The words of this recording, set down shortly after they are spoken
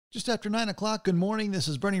Just after 9 o'clock, good morning. This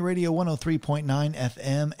is Bernie Radio 103.9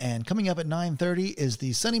 FM, and coming up at 9:30 is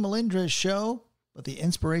the Sonny Melendres Show, but the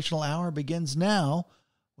inspirational hour begins now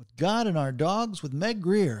with God and Our Dogs with Meg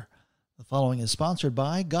Greer. The following is sponsored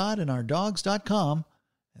by GodandOurDogs.com,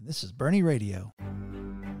 and this is Bernie Radio.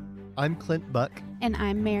 I'm Clint Buck. And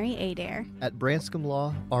I'm Mary Adair. At Branscombe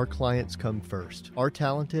Law, our clients come first. Our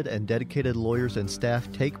talented and dedicated lawyers and staff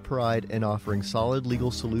take pride in offering solid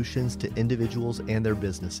legal solutions to individuals and their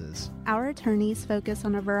businesses. Our attorneys focus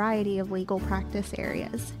on a variety of legal practice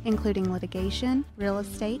areas, including litigation, real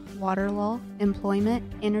estate, water law, employment,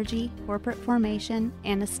 energy, corporate formation,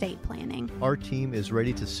 and estate planning. Our team is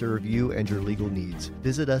ready to serve you and your legal needs.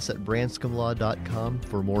 Visit us at BranscombeLaw.com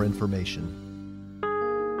for more information.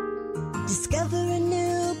 Discover a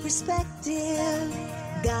new perspective.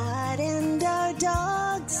 God and Our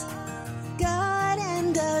Dogs.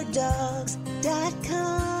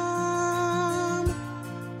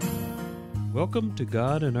 GodandOurDogs.com. Welcome to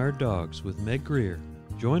God and Our Dogs with Meg Greer.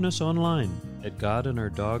 Join us online at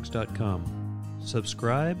GodandOurDogs.com.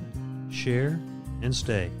 Subscribe, share, and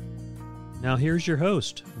stay. Now here's your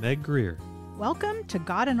host, Meg Greer. Welcome to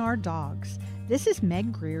God and Our Dogs. This is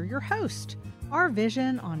Meg Greer, your host. Our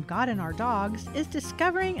vision on God and Our Dogs is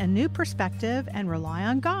discovering a new perspective and rely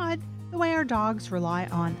on God the way our dogs rely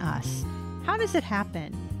on us. How does it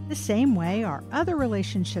happen? The same way our other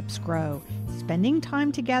relationships grow, spending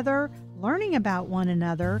time together, learning about one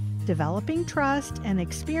another, developing trust, and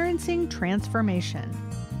experiencing transformation.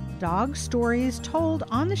 Dog stories told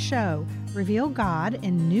on the show reveal God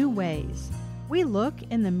in new ways. We look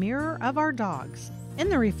in the mirror of our dogs. In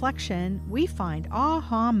the reflection, we find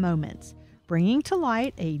aha moments, bringing to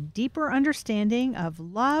light a deeper understanding of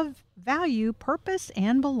love, value, purpose,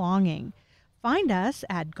 and belonging. Find us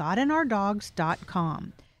at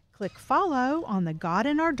GodandOurDogs.com. Click follow on the God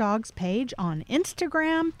and Our Dogs page on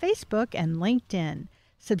Instagram, Facebook, and LinkedIn.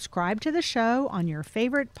 Subscribe to the show on your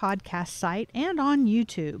favorite podcast site and on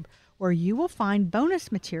YouTube, where you will find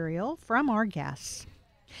bonus material from our guests.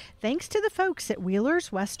 Thanks to the folks at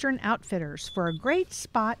Wheeler's Western Outfitters for a great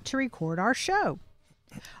spot to record our show.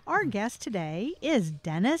 Our guest today is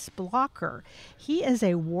Dennis Blocker. He is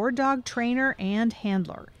a war dog trainer and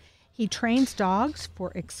handler. He trains dogs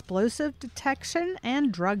for explosive detection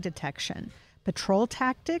and drug detection, patrol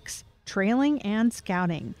tactics, trailing, and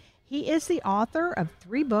scouting. He is the author of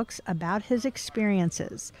 3 books about his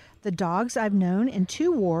experiences: The Dogs I've Known in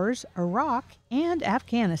 2 Wars, Iraq and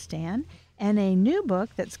Afghanistan, and a new book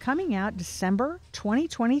that's coming out December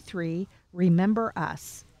 2023, Remember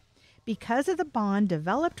Us. Because of the bond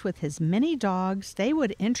developed with his many dogs, they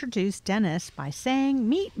would introduce Dennis by saying,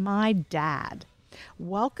 "Meet my dad."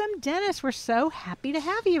 Welcome, Dennis. We're so happy to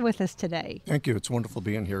have you with us today. Thank you. It's wonderful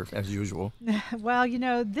being here, as usual. Well, you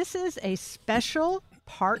know, this is a special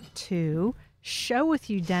part 2 show with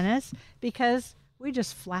you, Dennis, because we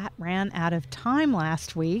just flat ran out of time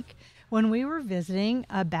last week when we were visiting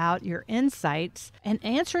about your insights and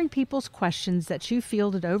answering people's questions that you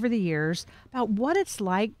fielded over the years about what it's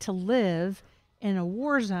like to live in a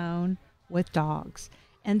war zone with dogs.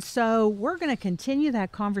 And so we're going to continue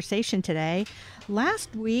that conversation today.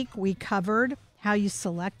 Last week, we covered how you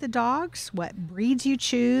select the dogs, what breeds you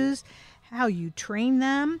choose, how you train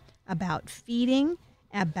them, about feeding,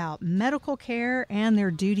 about medical care, and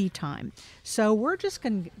their duty time. So we're just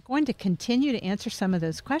going to continue to answer some of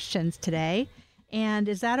those questions today. And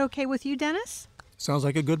is that okay with you, Dennis? Sounds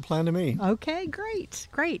like a good plan to me. Okay, great.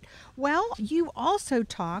 Well, you also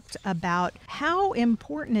talked about how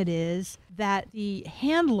important it is that the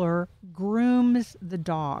handler grooms the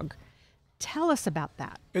dog. Tell us about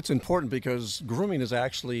that. It's important because grooming is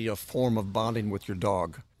actually a form of bonding with your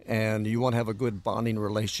dog. And you want to have a good bonding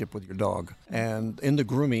relationship with your dog. And in the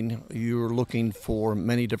grooming, you're looking for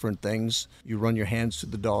many different things. You run your hands through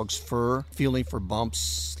the dog's fur, feeling for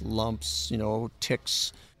bumps, lumps,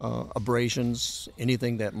 ticks, abrasions,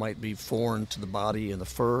 anything that might be foreign to the body and the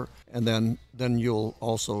fur. And then you'll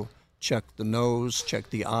also check the nose, check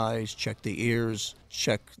the eyes, check the ears,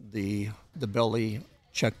 check the belly,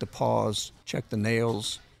 check the paws, check the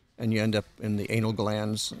nails, and you end up in the anal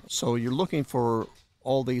glands. So you're looking for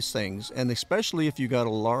all these things, and especially if you got a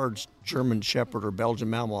large German Shepherd or Belgian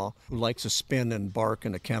Malinois who likes to spin and bark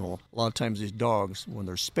in a kennel. A lot of times these dogs, when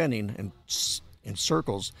they're spinning in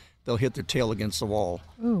circles, they'll hit their tail against the wall.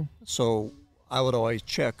 Ooh. So I would always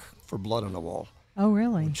check for blood on the wall. Oh,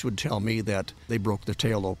 really? Which would tell me that they broke their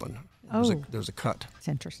tail open. There's a cut. It's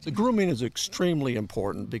interesting. The grooming is extremely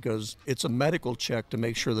important because it's a medical check to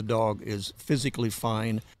make sure the dog is physically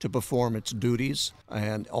fine to perform its duties,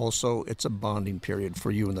 and also it's a bonding period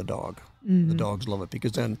for you and the dog. Mm-hmm. The dogs love it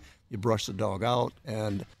because then you brush the dog out,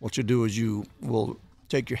 and what you do is you will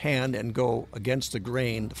take your hand and go against the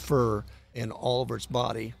grain, the fur, in all over its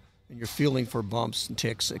body, and you're feeling for bumps and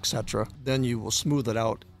ticks, etc. Then you will smooth it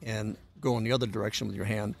out and go in the other direction with your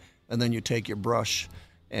hand, and then you take your brush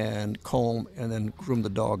and comb and then groom the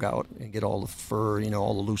dog out and get all the fur,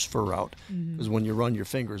 all the loose fur out. Because when you run your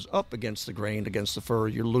fingers up against the grain, against the fur,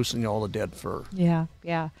 you're loosening all the dead fur. Yeah.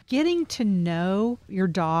 Getting to know your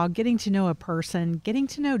dog, getting to know a person, getting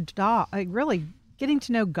to know really getting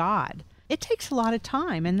to know God. It takes a lot of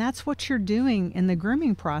time, and that's what you're doing in the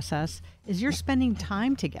grooming process is you're spending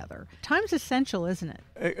time together. Time's essential, isn't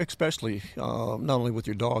it? Especially not only with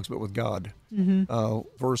your dogs, but with God.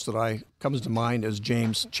 Verse that comes to mind is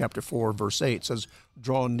James chapter 4, verse 8 says,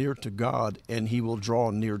 draw near to God and he will draw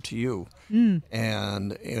near to you.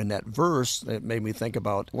 And in that verse, it made me think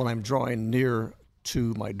about when I'm drawing near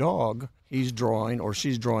to my dog, he's drawing or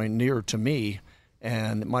she's drawing near to me.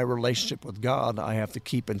 And my relationship with God, I have to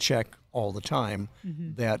keep in check all the time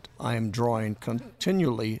that I'm drawing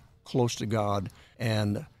continually close to God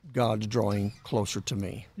and God's drawing closer to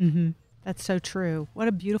me. That's so true. What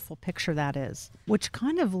a beautiful picture that is, which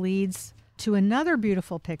kind of leads to another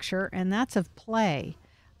beautiful picture, and that's of play.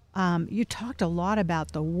 You talked a lot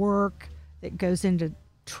about the work that goes into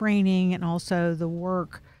training and also the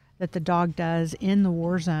work that the dog does in the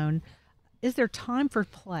war zone. Is there time for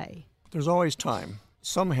play? There's always time.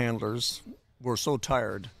 Some handlers were so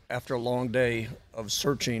tired after a long day of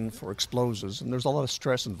searching for explosives, and there's a lot of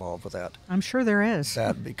stress involved with that. I'm sure there is.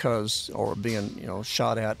 That because, or being,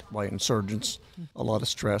 shot at by insurgents, a lot of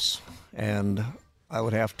stress. And I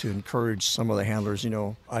would have to encourage some of the handlers,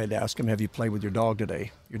 I'd ask them, have you played with your dog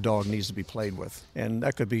today? Your dog needs to be played with. And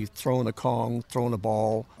that could be throwing a Kong, throwing a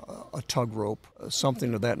ball, a tug rope,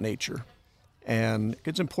 something of that nature. And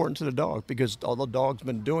it's important to the dog because all the dog's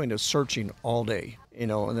been doing is searching all day,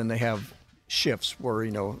 and then they have shifts where,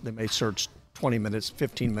 they may search 20 minutes,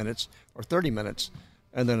 15 minutes, or 30 minutes,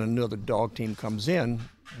 and then another dog team comes in.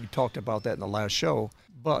 We talked about that in the last show,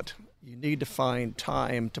 but you need to find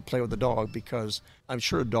time to play with the dog because I'm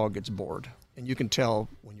sure a dog gets bored. And you can tell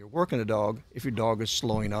when you're working a dog, if your dog is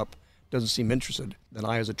slowing up, doesn't seem interested, then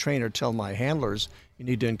I as a trainer tell my handlers, you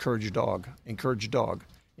need to encourage your dog.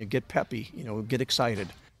 You get peppy, get excited.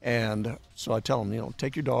 And so I tell them,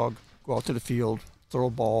 take your dog, go out to the field, throw a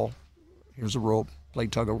ball, here's a rope, play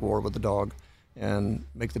tug of war with the dog, and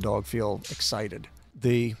make the dog feel excited.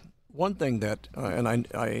 The one thing that, and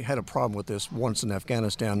I had a problem with this once in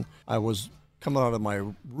Afghanistan, I was coming out of my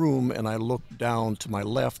room and I looked down to my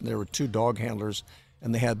left and there were two dog handlers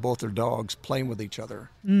and they had both their dogs playing with each other.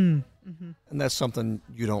 And that's something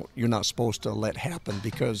you're not supposed to let happen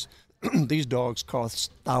because these dogs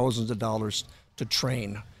cost thousands of dollars to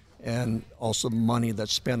train and also money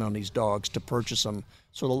that's spent on these dogs to purchase them.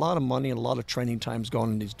 So a lot of money and a lot of training time's gone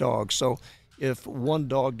in these dogs. So if one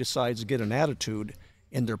dog decides to get an attitude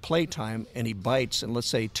in their playtime and he bites and let's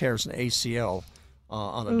say tears an ACL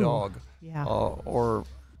on a dog or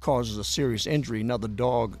causes a serious injury, now the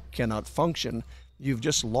dog cannot function. You've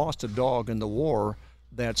just lost a dog in the war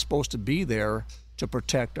that's supposed to be there to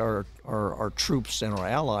protect our troops and our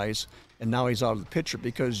allies, and now he's out of the picture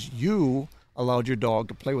because you allowed your dog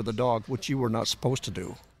to play with a dog, which you were not supposed to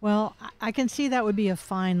do. Well, I can see that would be a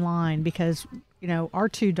fine line because, our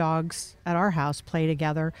two dogs at our house play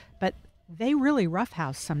together, but they really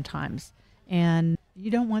roughhouse sometimes, and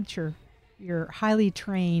you don't want your highly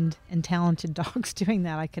trained and talented dogs doing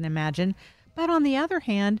that, I can imagine. But on the other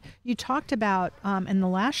hand, you talked about in the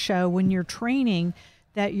last show when you're training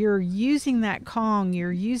that you're using that Kong,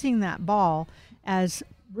 you're using that ball as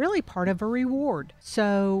really part of a reward.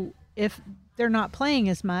 So if they're not playing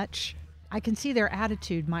as much, I can see their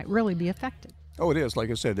attitude might really be affected. Oh, it is. Like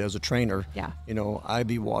I said, as a trainer, I'd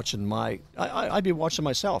be watching I'd be watching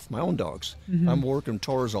myself, my own dogs. I'm working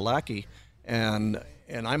towards a lackey, and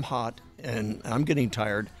I'm hot, and I'm getting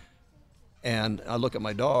tired, and I look at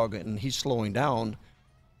my dog, and he's slowing down.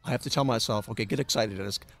 I have to tell myself, okay, get excited. I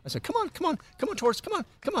said, come on, Taurus, come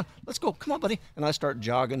on, let's go, come on, buddy. And I start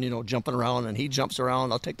jogging, jumping around, and he jumps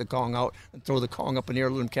around. I'll take the Kong out and throw the Kong up in the air,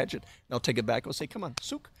 let him catch it. And I'll take it back. I'll say, come on,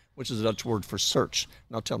 soek, which is a Dutch word for search.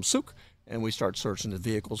 And I'll tell him, soek, and we start searching the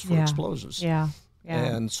vehicles for explosives. Yeah.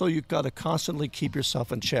 And so you've got to constantly keep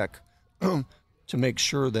yourself in check to make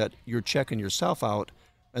sure that you're checking yourself out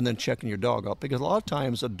and then checking your dog out. Because a lot of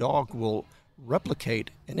times a dog will replicate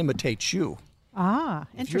and imitate you. Interesting.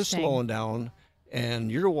 If you're slowing down and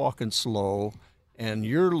you're walking slow and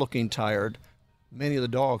you're looking tired, many of the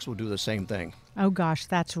dogs will do the same thing. Oh, gosh,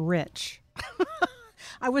 that's rich.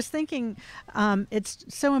 I was thinking it's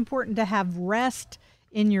so important to have rest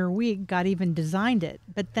in your week, God even designed it.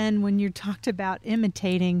 But then when you talked about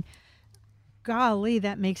imitating, golly,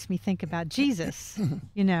 that makes me think about Jesus,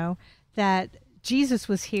 that Jesus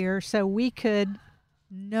was here so we could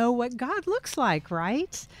know what God looks like,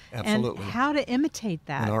 right? Absolutely. And how to imitate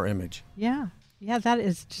that. In our image. Yeah. Yeah, that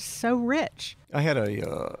is just so rich. I had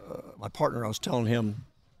my partner, I was telling him,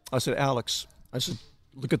 I said, Alex, I said,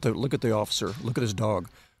 look at the officer, look at his dog.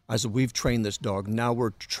 I said, we've trained this dog. Now we're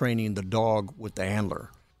training the dog with the handler.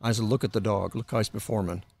 I said, look at the dog. Look how he's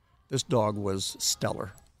performing. This dog was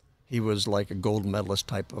stellar. He was like a gold medalist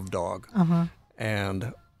type of dog. Uh-huh.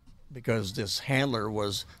 And because this handler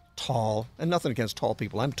was tall, and nothing against tall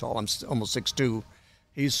people. I'm tall. I'm almost 6'2".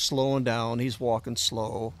 He's slowing down. He's walking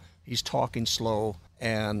slow. He's talking slow.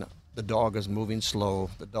 And the dog is moving slow.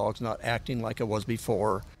 The dog's not acting like it was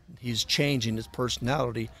before. He's changing his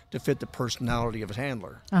personality to fit the personality of his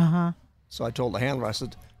handler. Uh-huh. So I told the handler, I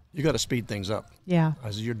said, you got to speed things up. Yeah.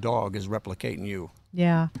 I said, your dog is replicating you.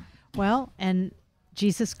 Yeah. Well, and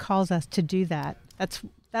Jesus calls us to do that.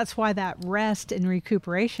 That's why that rest and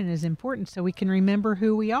recuperation is important, so we can remember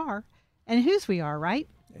who we are and whose we are, right?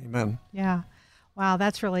 Amen. Yeah. Wow,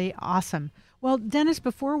 that's really awesome. Well, Dennis,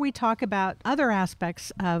 before we talk about other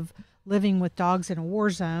aspects of living with dogs in a war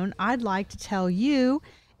zone, I'd like to tell you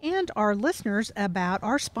and our listeners about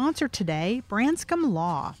our sponsor today, Branscombe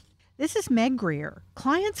Law. This is Meg Greer.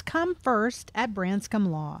 Clients come first at Branscombe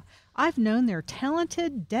Law. I've known their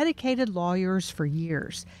talented, dedicated lawyers for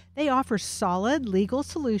years. They offer solid legal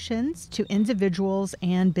solutions to individuals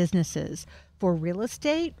and businesses for real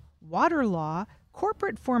estate, water law,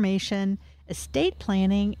 corporate formation, estate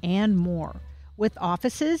planning, and more. With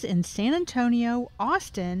offices in San Antonio,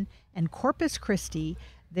 Austin, and Corpus Christi,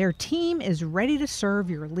 their team is ready to serve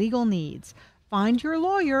your legal needs. Find your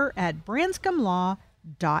lawyer at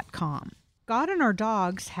branscomelaw.com. God and Our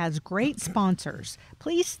Dogs has great sponsors.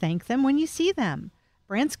 Please thank them when you see them.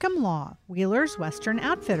 Branscombe Law, Wheeler's Western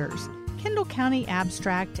Outfitters, Kendall County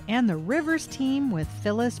Abstract, and the Rivers team with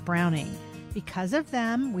Phyllis Browning. Because of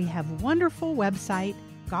them, we have wonderful website,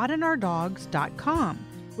 godandourdogs.com,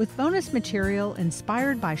 with bonus material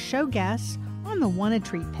inspired by show guests on the Want a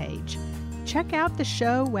Treat page. Check out the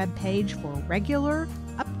show webpage for regular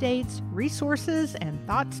updates, resources, and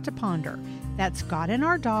thoughts to ponder. That's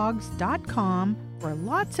godandourdogs.com for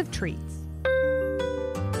lots of treats.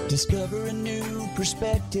 Discover a new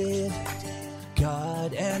perspective.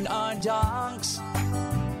 God and Our Dogs.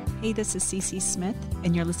 Hey, this is Cece Smith,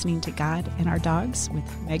 and you're listening to God and Our Dogs with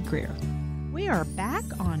Meg Greer. We are back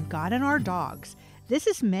on God and Our Dogs. This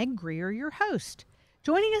is Meg Greer, your host.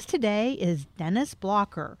 Joining us today is Dennis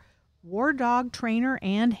Blocker, war dog trainer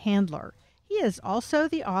and handler. He is also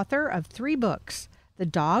the author of 3 books, The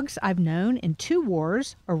Dogs I've Known in 2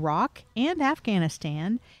 Wars, Iraq and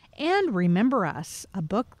Afghanistan, and Remember Us, a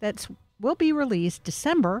book that will be released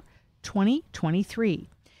December 2023.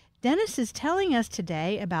 Dennis is telling us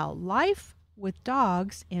today about life with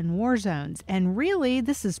dogs in war zones. And really,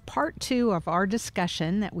 this is part 2 of our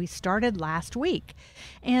discussion that we started last week.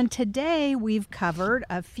 And today we've covered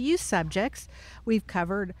a few subjects. We've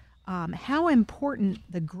covered how important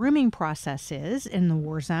the grooming process is in the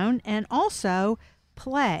war zone, and also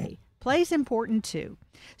play. Play's important too.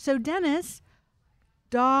 So Dennis,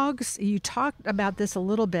 dogs, you talked about this a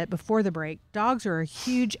little bit before the break. Dogs are a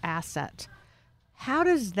huge asset. How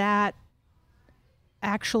does that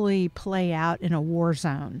actually play out in a war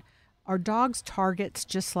zone? Are dogs targets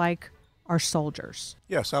just like our soldiers?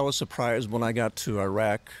 Yes, I was surprised when I got to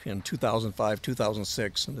Iraq in 2005,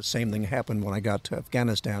 2006, and the same thing happened when I got to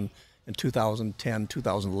Afghanistan in 2010,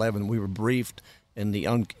 2011. We were briefed in the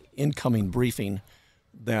incoming briefing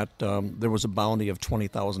that there was a bounty of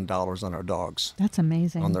 $20,000 on our dogs. That's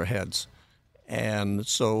amazing. On their heads. And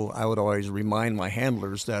so I would always remind my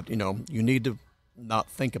handlers that, you need to not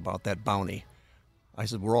think about that bounty. I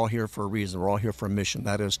said, we're all here for a reason. We're all here for a mission.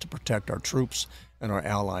 That is to protect our troops and our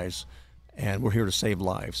allies, and we're here to save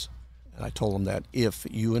lives. And I told them that if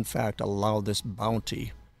you, in fact, allow this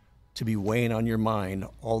bounty to be weighing on your mind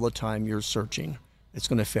all the time you're searching, it's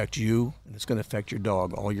going to affect you, and it's going to affect your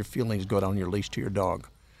dog. All your feelings go down your leash to your dog.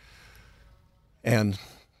 And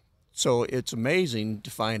so it's amazing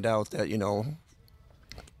to find out that,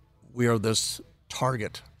 we are this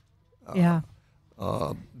target.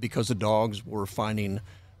 Because the dogs were finding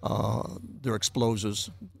their explosives.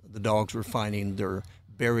 The dogs were finding their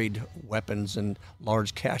buried weapons and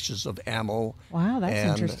large caches of ammo. Wow, that's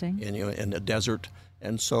interesting. In the desert.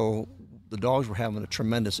 And so the dogs were having a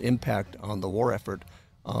tremendous impact on the war effort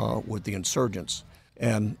with the insurgents.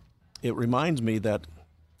 And it reminds me that,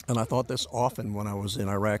 and I thought this often when I was in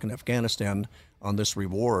Iraq and Afghanistan, on this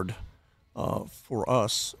reward for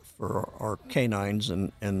us, for our canines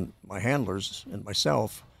and my handlers and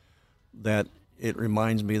myself, that it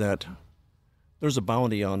reminds me that there's a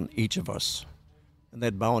bounty on each of us, and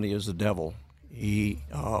that bounty is the devil. He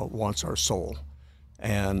wants our soul.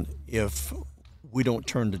 And if we don't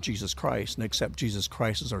turn to Jesus Christ and accept Jesus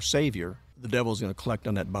Christ as our Savior, the devil's going to collect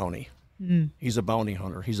on that bounty. Mm-hmm. He's a bounty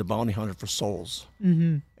hunter. He's a bounty hunter for souls.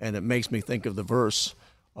 Mm-hmm. And it makes me think of the verse,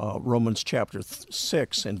 Romans chapter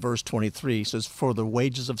 6 and verse 23 says, "For the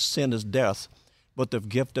wages of sin is death, but the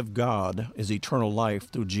gift of God is eternal life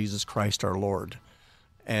through Jesus Christ our Lord."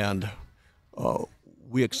 And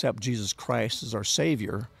we accept Jesus Christ as our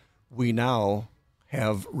Savior, we now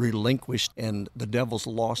have relinquished, and the devil's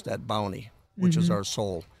lost that bounty, which is our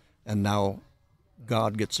soul. And now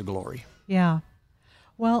God gets the glory. Yeah.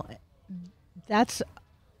 Well, that's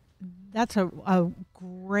a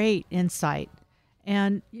great insight.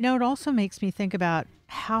 And, you know, it also makes me think about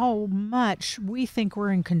how much we think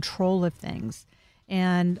we're in control of things.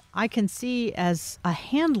 And I can see as a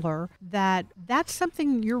handler that that's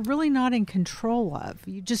something you're really not in control of.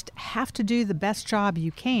 You just have to do the best job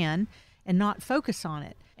you can and not focus on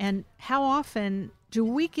it. And how often do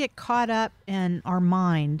we get caught up in our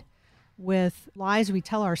mind with lies we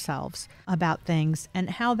tell ourselves about things,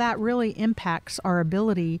 and how that really impacts our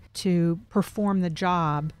ability to perform the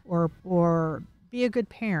job or be a good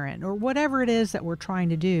parent or whatever it is that we're trying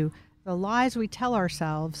to do? The lies we tell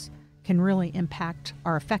ourselves can really impact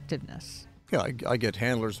our effectiveness. Yeah, I get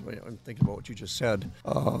handlers. I'm thinking about what you just said.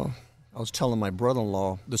 I was telling my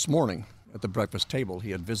brother-in-law this morning at the breakfast table.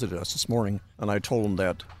 He had visited us this morning, and I told him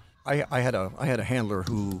that I had a handler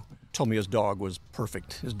who told me his dog was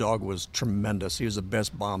perfect. His dog was tremendous. He was the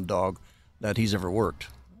best bomb dog that he's ever worked.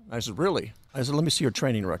 I said, "Really?" I said, "Let me see your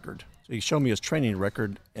training record." So he showed me his training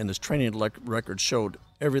record, and his training record showed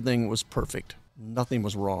everything was perfect. Nothing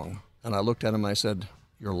was wrong. And I looked at him and I said,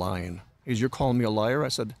 "You're lying." He said, "You're calling me a liar?" I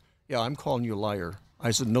said, "Yeah, I'm calling you a liar."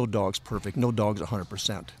 I said, "No dog's perfect. No dog's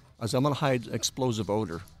 100%. I said, "I'm going to hide explosive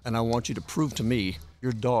odor, and I want you to prove to me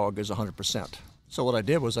your dog is 100%. So what I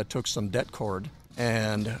did was I took some det cord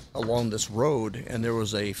and along this road, and there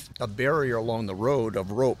was a barrier along the road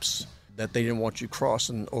of ropes that they didn't want you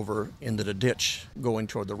crossing over into the ditch going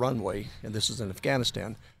toward the runway, and this is in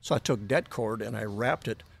Afghanistan. So I took det cord and I wrapped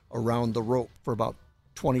it around the rope for about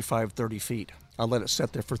 25, 30 feet. I let it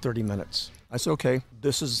sit there for 30 minutes. I said, "Okay,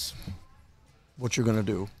 this is what you're going to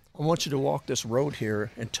do. I want you to walk this road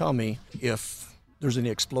here and tell me if there's any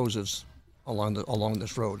explosives along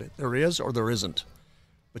this road. There is or there isn't.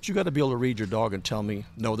 But you got to be able to read your dog and tell me,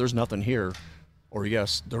 no, there's nothing here, or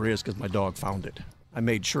yes, there is because my dog found it." I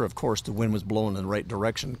made sure, of course, the wind was blowing in the right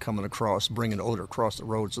direction, coming across, bringing odor across the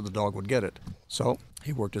road so the dog would get it. So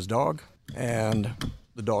he worked his dog, and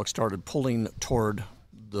the dog started pulling toward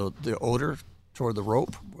the odor, toward the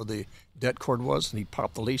rope where the det cord was, and he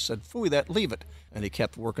popped the leash, said, "Phooey, that, leave it." And he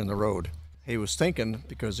kept working the road. He was thinking,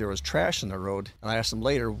 because there was trash in the road, and I asked him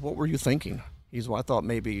later, "What were you thinking?" He said, "Well, I thought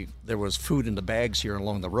maybe there was food in the bags here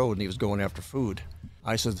along the road, and he was going after food."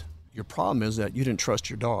 I said, "Your problem is that you didn't trust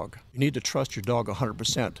your dog. You need to trust your dog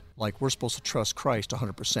 100%, like we're supposed to trust Christ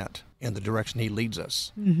 100% in the direction he leads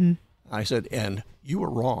us." Mm-hmm. I said, "And you were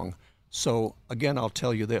wrong. So, again, I'll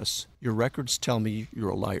tell you this. Your records tell me you're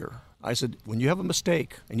a liar." I said, "When you have a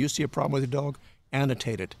mistake and you see a problem with your dog,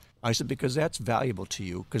 annotate it." I said, "Because that's valuable to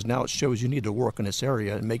you, because now it shows you need to work in this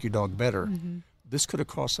area and make your dog better." Mm-hmm. This could have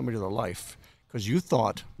cost somebody their life because you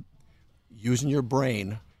thought, using your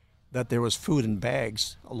brain, that there was food in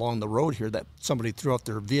bags along the road here that somebody threw out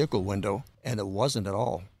their vehicle window, and it wasn't at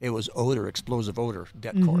all. It was odor, explosive odor,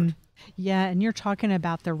 det cord. Yeah, and you're talking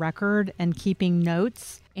about the record and keeping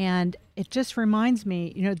notes, and it just reminds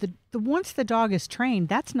me, you know, the once the dog is trained,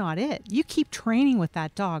 that's not it. You keep training with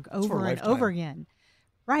that dog over and over again.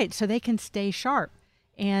 Right, so they can stay sharp.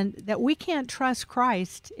 And that we can't trust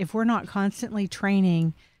Christ if we're not constantly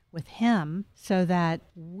training with him so that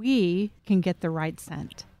we can get the right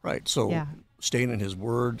scent. Right, so staying in his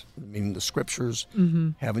word, meaning the scriptures,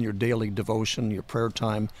 having your daily devotion, your prayer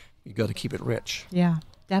time, you got to keep it rich. Yeah,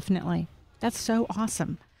 definitely. That's so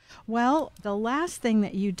awesome. Well, the last thing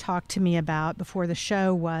that you talked to me about before the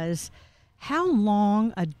show was how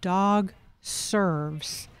long a dog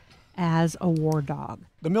serves as a war dog.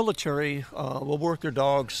 The military will work their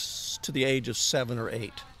dogs to the age of 7 or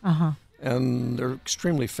 8. And they're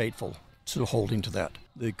extremely faithful to holding to that.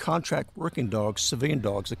 The contract working dogs, civilian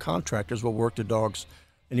dogs, the contractors will work the dogs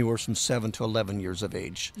anywhere from 7 to 11 years of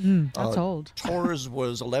age. That's old. Torres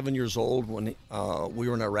was 11 years old when we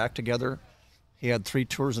were in Iraq together. He had 3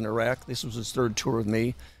 tours in Iraq. This was his 3rd tour with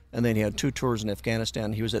me. And then he had 2 tours in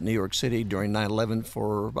Afghanistan. He was at New York City during 9/11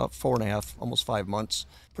 for about 4.5, almost 5 months,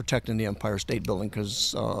 protecting the Empire State Building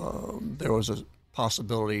because there was a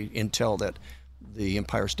possibility, intel, that the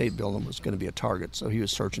Empire State Building was going to be a target. So he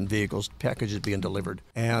was searching vehicles, packages being delivered.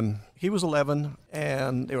 And he was 11,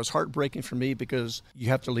 and it was heartbreaking for me because you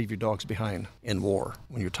have to leave your dogs behind in war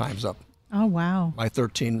when your time's up. Oh, wow. By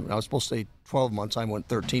 13, I was supposed to say 12 months. I went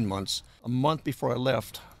 13 months. A month before I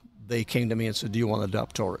left, they came to me and said, do you want to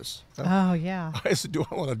adopt Torres? Oh, yeah. I said, do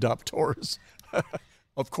I want to adopt Torres?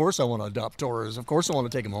 Of course I want to adopt Torres. Of course I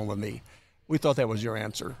want to take him home with me. We thought that was your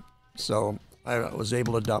answer. So I was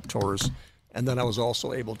able to adopt Torres. And then I was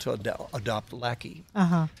also able to adopt Lackey.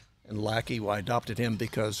 Uh-huh. And Lackey, well, I adopted him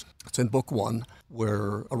because it's in book 1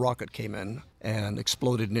 where a rocket came in and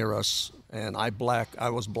exploded near us. And I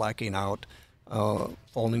was blacking out,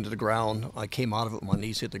 falling to the ground. I came out of it, my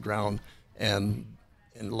knees hit the ground. And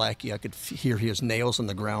Lackey, I could hear his nails in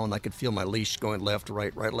the ground. I could feel my leash going left,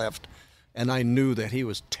 right, left. And I knew that he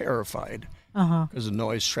was terrified because the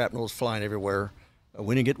noise, shrapnel was flying everywhere.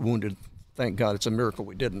 We didn't get wounded. Thank God, it's a miracle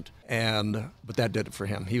we didn't. But that did it for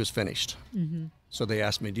him. He was finished. Mm-hmm. So they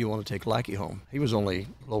asked me, do you want to take Lackey home? He was only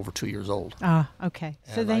a little over 2 years old. Okay.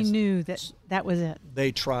 So they knew that was it.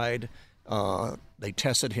 They tried. They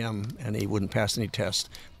tested him, and he wouldn't pass any test.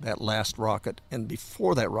 That last rocket. And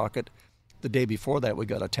before that rocket, the day before that, we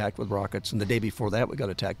got attacked with rockets. And the day before that, we got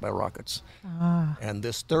attacked by rockets. And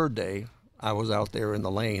this third day, I was out there in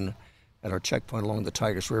the lane at our checkpoint along the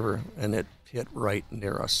Tigris River, and it hit right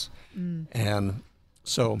near us. And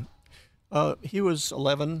so he was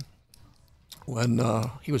 11 when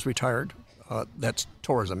he was retired. That's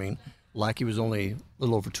Torres, I mean. Lackey was only a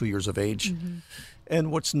little over 2 years of age. Mm-hmm.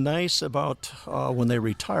 And what's nice about when they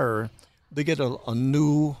retire, they get a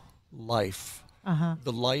new life.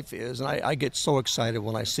 The life is, and I get so excited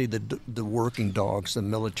when I see the working dogs, the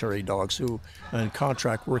military dogs and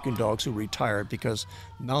contract working dogs who retired, because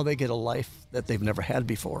now they get a life that they've never had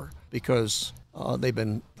before because they've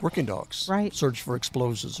been working dogs, right? Search for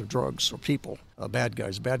explosives or drugs or people, bad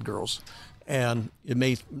guys, bad girls. And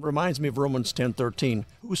it reminds me of Romans 10:13.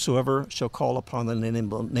 Whosoever shall call upon the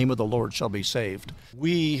name of the Lord shall be saved.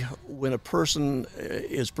 When a person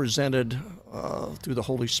is presented through the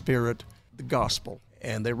Holy Spirit, the gospel,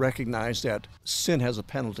 and they recognize that sin has a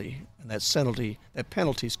penalty, and that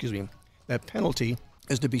penalty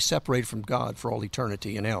is to be separated from God for all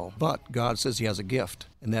eternity in hell. But God says he has a gift,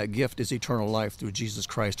 and that gift is eternal life through Jesus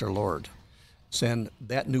Christ our Lord. And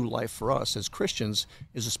that new life for us as Christians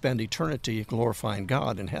is to spend eternity glorifying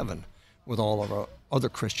God in heaven with all of our other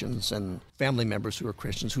Christians and family members who are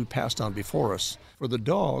Christians who passed on before us. For the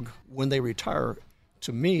dog, when they retire,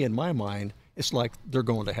 to me, in my mind, it's like they're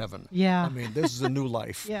going to heaven. Yeah. I mean, this is a new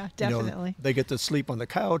life. Yeah, definitely. They get to sleep on the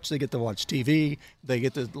couch. They get to watch TV. They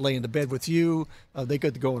get to lay in the bed with you. They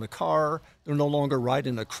get to go in a car. They're no longer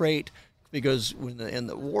riding a crate because in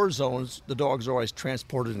the war zones, the dogs are always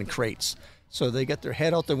transported in crates. So they get their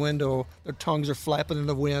head out the window. Their tongues are flapping in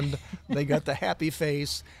the wind. They got the happy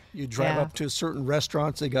face. You drive up to certain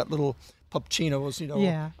restaurants. They got little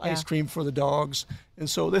pupchinos, ice cream for the dogs. And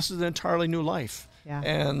so this is an entirely new life. Yeah.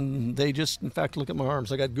 And they just, in fact, look at my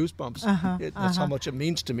arms. I got goosebumps. That's how much it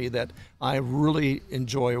means to me that I really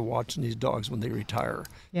enjoy watching these dogs when they retire.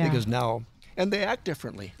 Yeah. Because now, and they act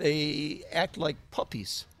differently. They act like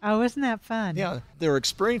puppies. Oh, isn't that fun? Yeah. They're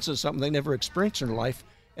experiencing something they never experienced in their life,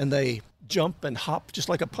 and they jump and hop just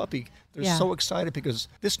like a puppy. They're so excited because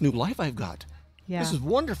this new life I've got. Yeah. This is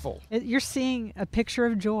wonderful. You're seeing a picture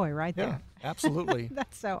of joy right there. Yeah, absolutely.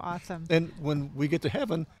 That's so awesome. And when we get to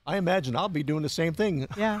heaven, I imagine I'll be doing the same thing.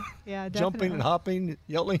 Yeah, definitely. Jumping and hopping,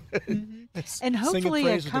 yelling. Mm-hmm. And hopefully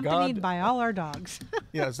accompanied by all our dogs.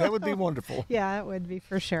 Yes, that would be wonderful. Yeah, it would be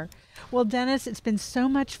for sure. Well, Dennis, it's been so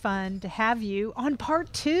much fun to have you on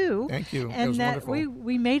part 2. Thank you. And it was that wonderful.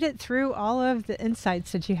 we made it through all of the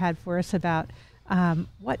insights that you had for us about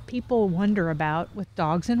what people wonder about with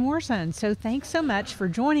dogs in war zones. So thanks so much for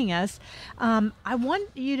joining us. I want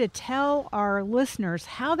you to tell our listeners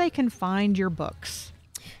how they can find your books.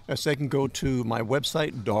 Yes, they can go to my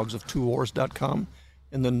website, dogsoftwowars.com,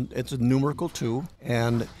 and then it's a numerical 2,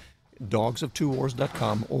 and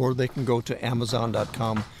dogsoftwowars.com, or they can go to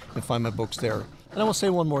amazon.com and find my books there. And I want to say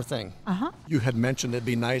one more thing. You had mentioned it'd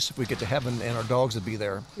be nice if we get to heaven and our dogs would be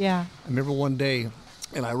there. Yeah. I remember one day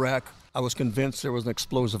in Iraq, I was convinced there was an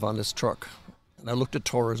explosive on this truck. And I looked at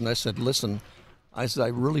Torres and I said, listen, I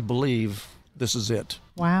really believe this is it.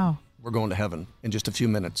 Wow. We're going to heaven in just a few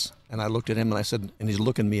minutes. And I looked at him and I said, and he's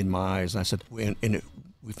looking me in my eyes, and I said,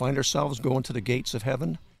 we find ourselves going to the gates of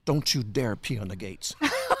heaven. Don't you dare pee on the gates.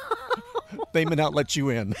 They may not let you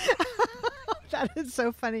in. That is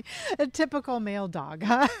so funny. A typical male dog,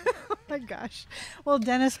 huh? Oh my gosh. Well,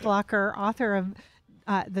 Dennis Blocker, author of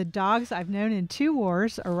The Dogs I've Known in Two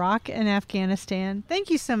Wars, Iraq and Afghanistan. Thank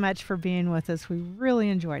you so much for being with us. We really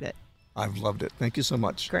enjoyed it. I've loved it. Thank you so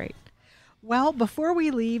much. Great. Well, before we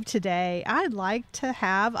leave today, I'd like to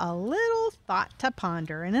have a little thought to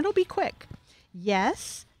ponder, and it'll be quick.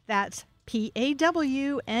 Yes, that's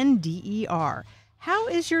PAWNDER. How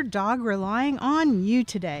is your dog relying on you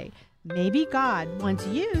today? Maybe God wants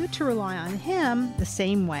you to rely on him the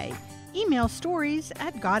same way. Email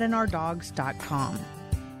stories@GodandOurDogs.com.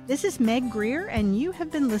 This is Meg Greer, and you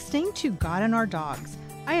have been listening to God and Our Dogs.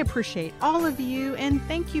 I appreciate all of you, and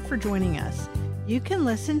thank you for joining us. You can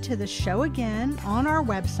listen to the show again on our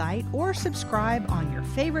website or subscribe on your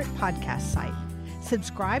favorite podcast site.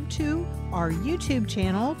 Subscribe to our YouTube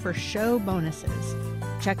channel for show bonuses.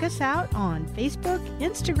 Check us out on Facebook,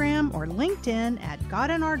 Instagram, or LinkedIn at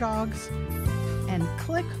God and Our Dogs and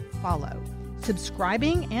click follow.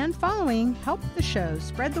 Subscribing and following help the show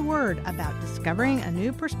spread the word about discovering a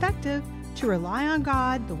new perspective to rely on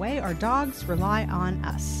God the way our dogs rely on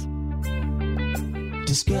us.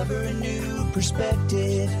 Discover a new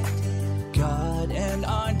perspective. God and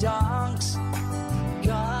Our Dogs.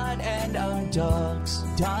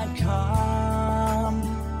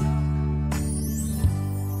 GodandOurDogs.com.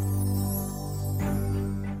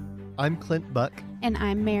 I'm Clint Buck. And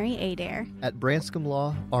I'm Mary Adair. At Branscombe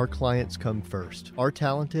Law, our clients come first. Our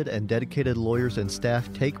talented and dedicated lawyers and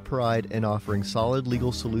staff take pride in offering solid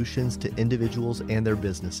legal solutions to individuals and their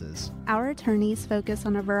businesses. Our attorneys focus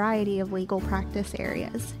on a variety of legal practice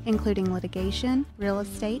areas, including litigation, real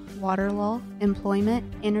estate, water law, employment,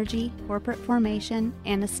 energy, corporate formation,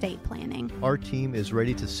 and estate planning. Our team is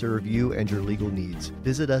ready to serve you and your legal needs.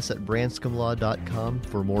 Visit us at branscomelaw.com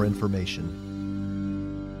for more information.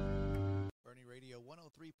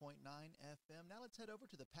 103.9 FM. Now let's head over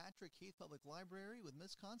to the Patrick Heath Public Library with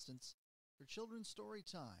Miss Constance for Children's Story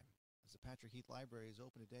Time. As the Patrick Heath Library is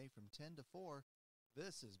open today from 10 to 4,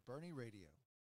 this is Bernie Radio.